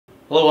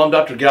Hello, I'm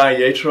Dr. Guy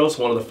Yatros,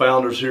 one of the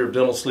founders here of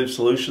Dental Sleep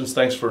Solutions.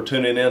 Thanks for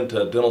tuning in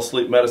to Dental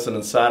Sleep Medicine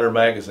Insider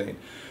Magazine.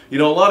 You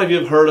know, a lot of you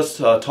have heard us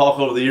talk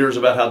over the years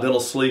about how dental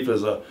sleep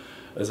is a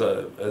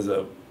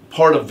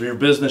part of your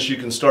business you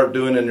can start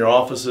doing in your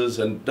offices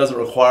and doesn't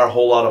require a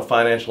whole lot of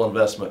financial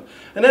investment.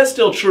 And that's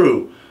still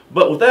true.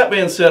 But with that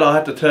being said, I'll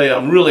have to tell you,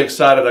 I'm really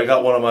excited. I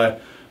got one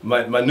of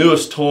my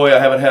newest toy. I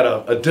haven't had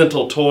a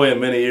dental toy in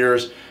many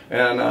years.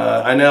 And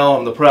I now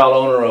am the proud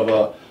owner of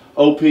a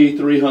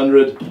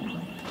OP300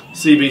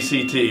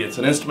 CBCT. It's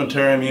an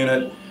instrumentarium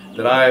unit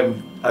that I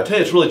tell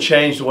you, it's really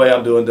changed the way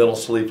I'm doing dental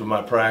sleep in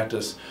my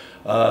practice.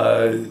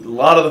 A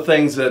lot of the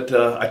things that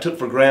I took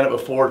for granted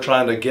before,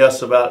 trying to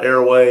guess about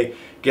airway,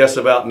 guess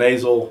about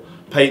nasal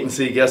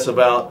patency, guess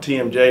about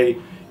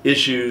TMJ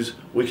issues,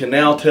 we can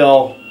now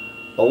tell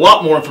a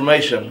lot more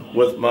information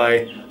with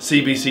my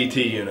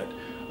CBCT unit.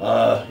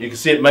 You can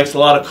see it makes a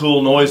lot of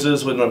cool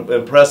noises when it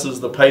impresses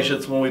the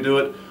patients when we do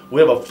it. We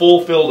have a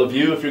full field of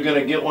view. If you're going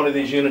to get one of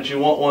these units, you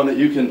want one that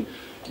you can,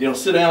 you know,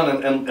 sit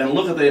down and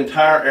look at the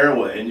entire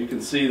airway, and you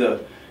can see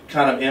the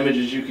kind of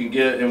images you can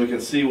get, and we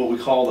can see what we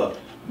call the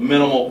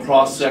minimal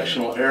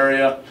cross-sectional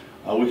area.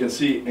 We can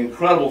see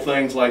incredible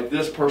things like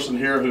this person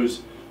here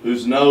whose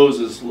nose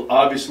has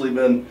obviously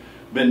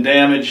been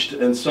damaged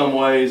in some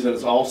ways, and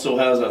it also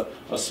has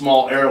a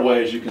small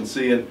airway, as you can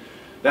see. And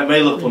that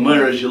may look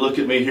familiar as you look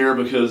at me here,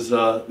 because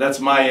that's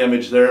my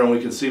image there, and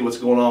we can see what's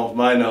going on with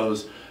my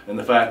nose and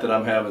the fact that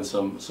I'm having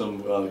some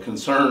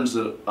concerns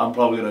that I'm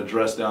probably going to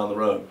address down the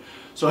road.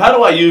 So how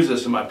do I use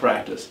this in my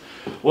practice?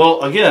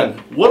 Well, again,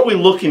 what are we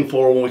looking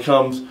for when it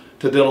comes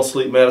to dental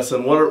sleep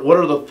medicine? What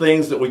are the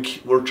things that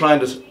we're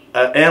trying to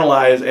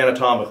analyze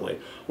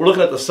anatomically? We're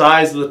looking at the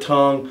size of the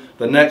tongue,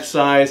 the neck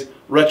size,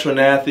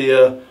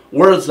 retrognathia,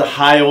 where is the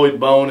hyoid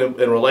bone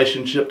in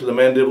relationship to the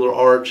mandibular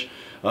arch,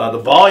 the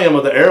volume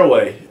of the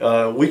airway.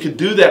 We could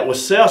do that with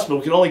CES, but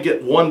we can only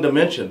get one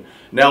dimension.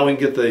 Now we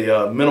can get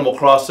the minimal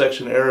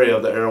cross-section area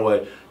of the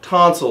airway.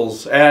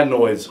 Tonsils,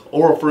 adenoids,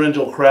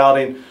 oropharyngeal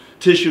crowding,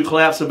 tissue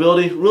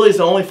collapsibility really is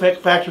the only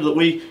factor that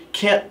we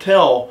can't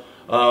tell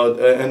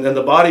and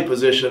the body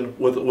position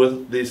with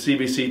the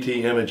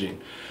CBCT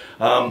imaging.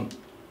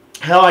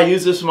 How I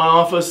use this in my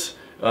office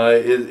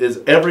is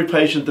every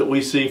patient that we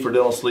see for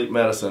dental sleep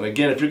medicine.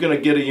 Again, if you're going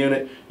to get a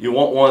unit, you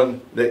want one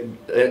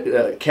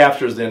that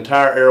captures the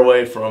entire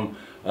airway from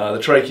the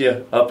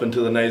trachea up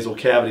into the nasal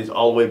cavities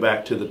all the way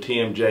back to the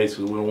TMJs, because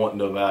we're wanting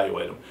to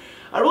evaluate them.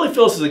 I really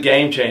feel this is a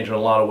game changer in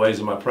a lot of ways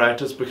in my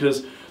practice,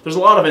 because there's a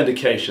lot of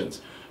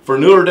indications. For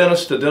newer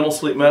dentists to dental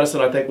sleep medicine,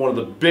 I think one of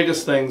the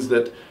biggest things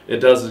that it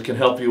does is it can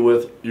help you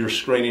with your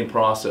screening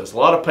process. A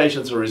lot of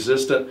patients are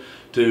resistant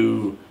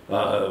to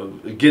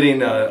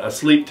getting a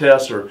sleep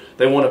test, or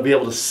they want to be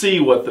able to see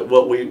what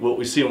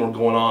we see when we're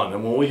going on.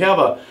 And when we have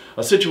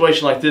a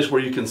situation like this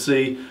where you can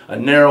see a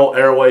narrow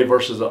airway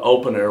versus an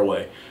open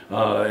airway,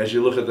 as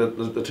you look at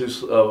the two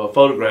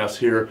photographs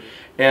here,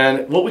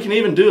 and what we can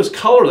even do is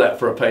color that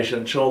for a patient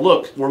and show,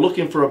 look, we're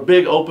looking for a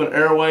big open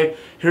airway.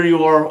 Here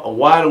you are, a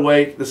wide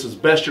awake. This is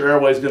best your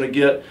airway is going to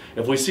get.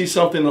 If we see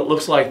something that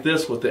looks like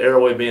this with the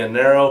airway being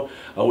narrow,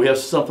 we have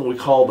something we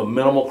call the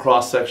minimal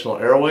cross-sectional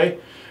airway.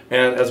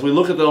 And as we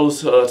look at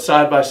those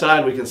side by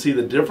side, we can see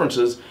the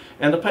differences,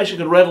 and the patient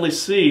can readily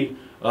see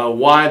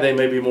why they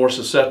may be more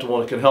susceptible,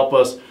 and it can help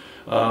us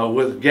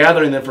with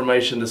gathering the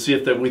information to see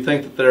if we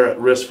think that they're at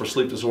risk for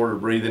sleep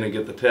disordered breathing and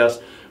get the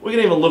test. We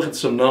can even look at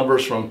some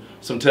numbers from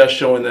some tests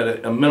showing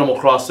that a minimal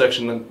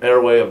cross-section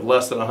airway of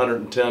less than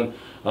 110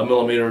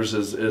 millimeters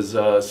is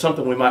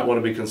something we might want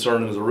to be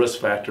concerned as a risk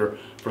factor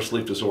for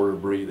sleep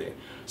disordered breathing.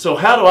 So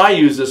how do I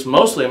use this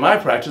mostly in my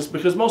practice?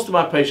 Because most of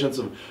my patients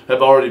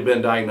have already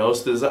been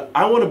diagnosed, is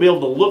I want to be able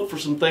to look for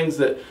some things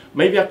that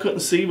maybe I couldn't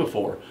see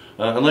before.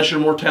 Unless you're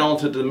more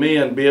talented than me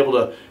and be able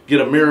to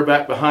get a mirror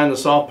back behind the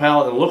soft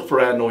palate and look for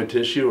adenoid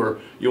tissue, or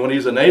you want to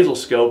use a nasal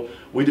scope,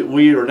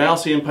 we are now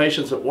seeing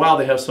patients that, wow,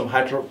 they have some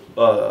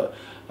hypertrophied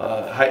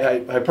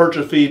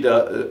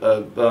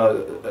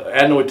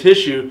adenoid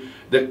tissue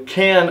that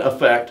can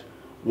affect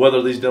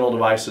whether these dental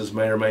devices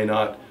may or may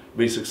not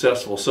be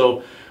successful.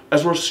 So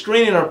as we're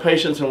screening our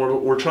patients and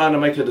we're trying to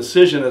make a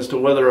decision as to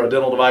whether a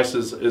dental device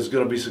is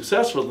going to be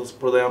successful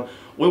for them,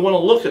 we want to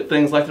look at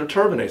things like their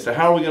turbinates. So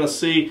how are we going to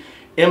see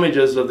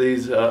images of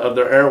these of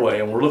their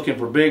airway? And we're looking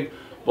for big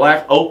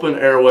black open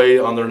airway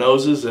on their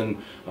noses, and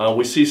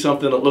we see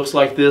something that looks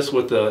like this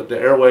with the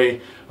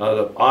airway,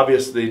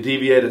 the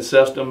deviated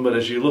septum. But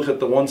as you look at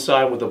the one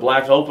side with the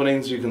black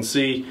openings, you can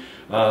see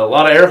a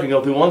lot of air can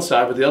go through one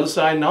side, but the other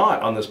side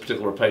not on this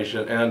particular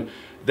patient. And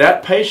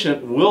that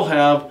patient will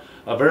have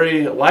a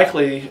very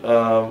likely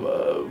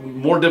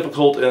more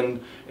difficult in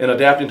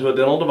adapting to a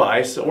dental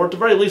device, or at the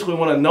very least we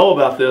want to know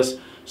about this,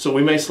 so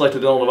we may select a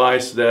dental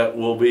device that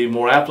will be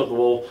more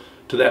applicable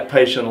to that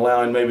patient,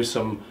 allowing maybe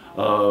some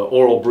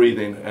oral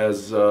breathing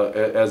as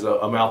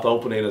a mouth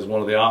opening as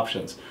one of the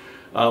options.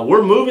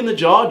 We're moving the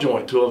jaw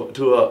joint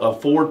to a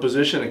forward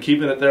position and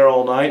keeping it there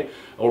all night.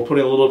 We're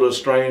putting a little bit of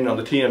strain on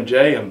the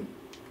TMJ, and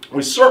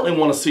we certainly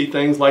want to see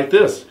things like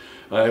this.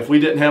 If we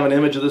didn't have an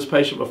image of this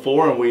patient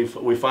before and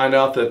we find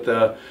out that,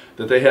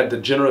 that they had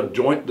degenerative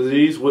joint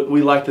disease,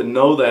 we like to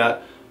know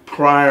that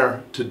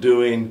prior to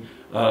doing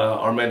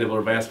our mandibular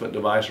advancement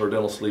device or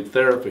dental sleep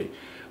therapy.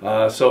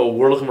 So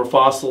we're looking for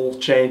fossil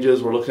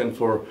changes, we're looking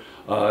for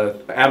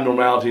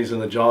abnormalities in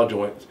the jaw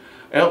joints.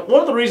 And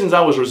one of the reasons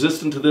I was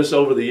resistant to this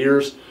over the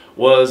years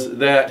was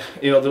that,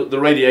 the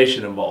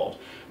radiation involved.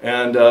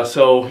 And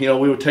so,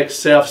 we would take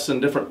Cephs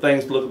and different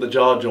things to look at the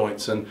jaw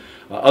joints and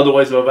other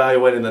ways of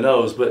evaluating the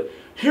nose. But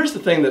here's the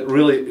thing that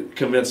really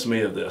convinced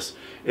me of this,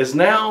 is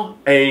now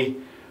a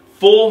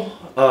full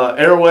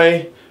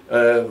airway,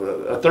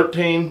 a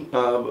 13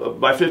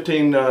 by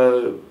 15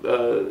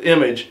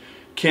 image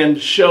can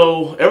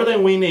show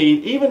everything we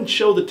need, even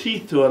show the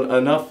teeth to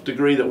enough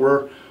degree that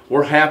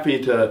we're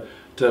happy to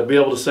be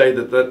able to say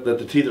that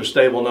the teeth are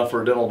stable enough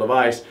for a dental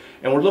device.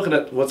 And we're looking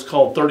at what's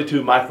called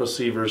 32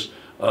 microsieverts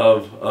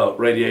of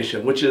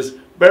radiation, which is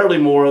barely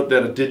more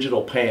than a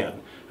digital pan.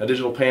 A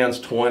digital pan's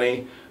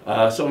 20.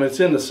 So I mean, it's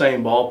in the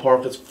same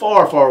ballpark. It's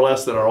far, far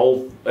less than our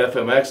old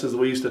FMXs that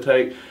we used to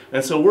take.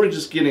 And so we're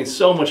just getting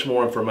so much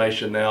more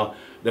information now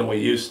than we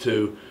used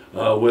to,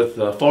 with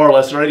far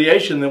less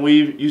radiation than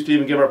we used to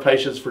even give our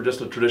patients for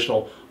just a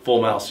traditional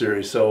full mouth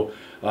series. So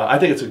I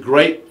think it's a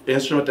great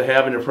instrument to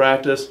have in your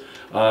practice.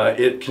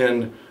 It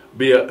can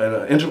be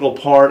an integral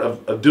part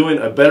of doing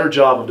a better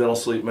job of dental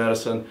sleep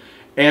medicine.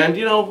 And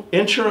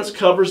insurance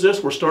covers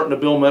this. We're starting to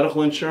bill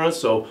medical insurance,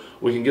 so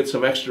we can get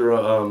some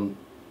extra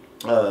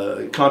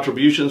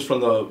contributions from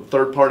the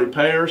third-party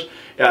payers.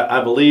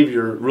 I believe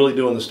you're really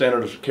doing the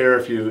standard of care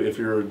if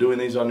you're doing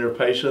these on your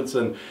patients.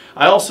 And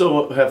I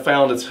also have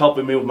found it's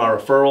helping me with my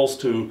referrals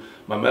to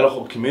my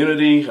medical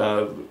community,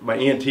 my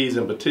ENTs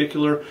in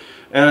particular,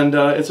 and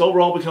it's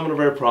overall becoming a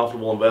very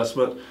profitable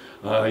investment.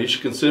 You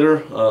should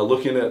consider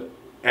looking at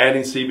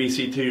adding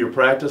CBC to your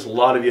practice. A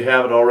lot of you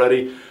have it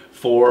already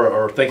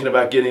or thinking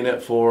about getting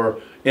it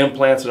for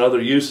implants and other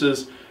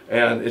uses,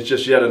 and it's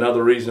just yet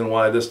another reason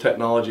why this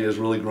technology is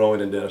really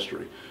growing in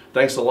dentistry.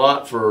 Thanks a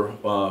lot for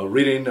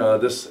reading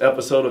this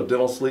episode of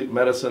Dental Sleep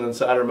Medicine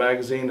Insider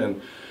Magazine, and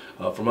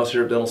from us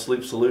here at Dental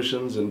Sleep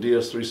Solutions and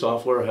DS3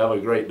 Software, have a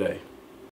great day.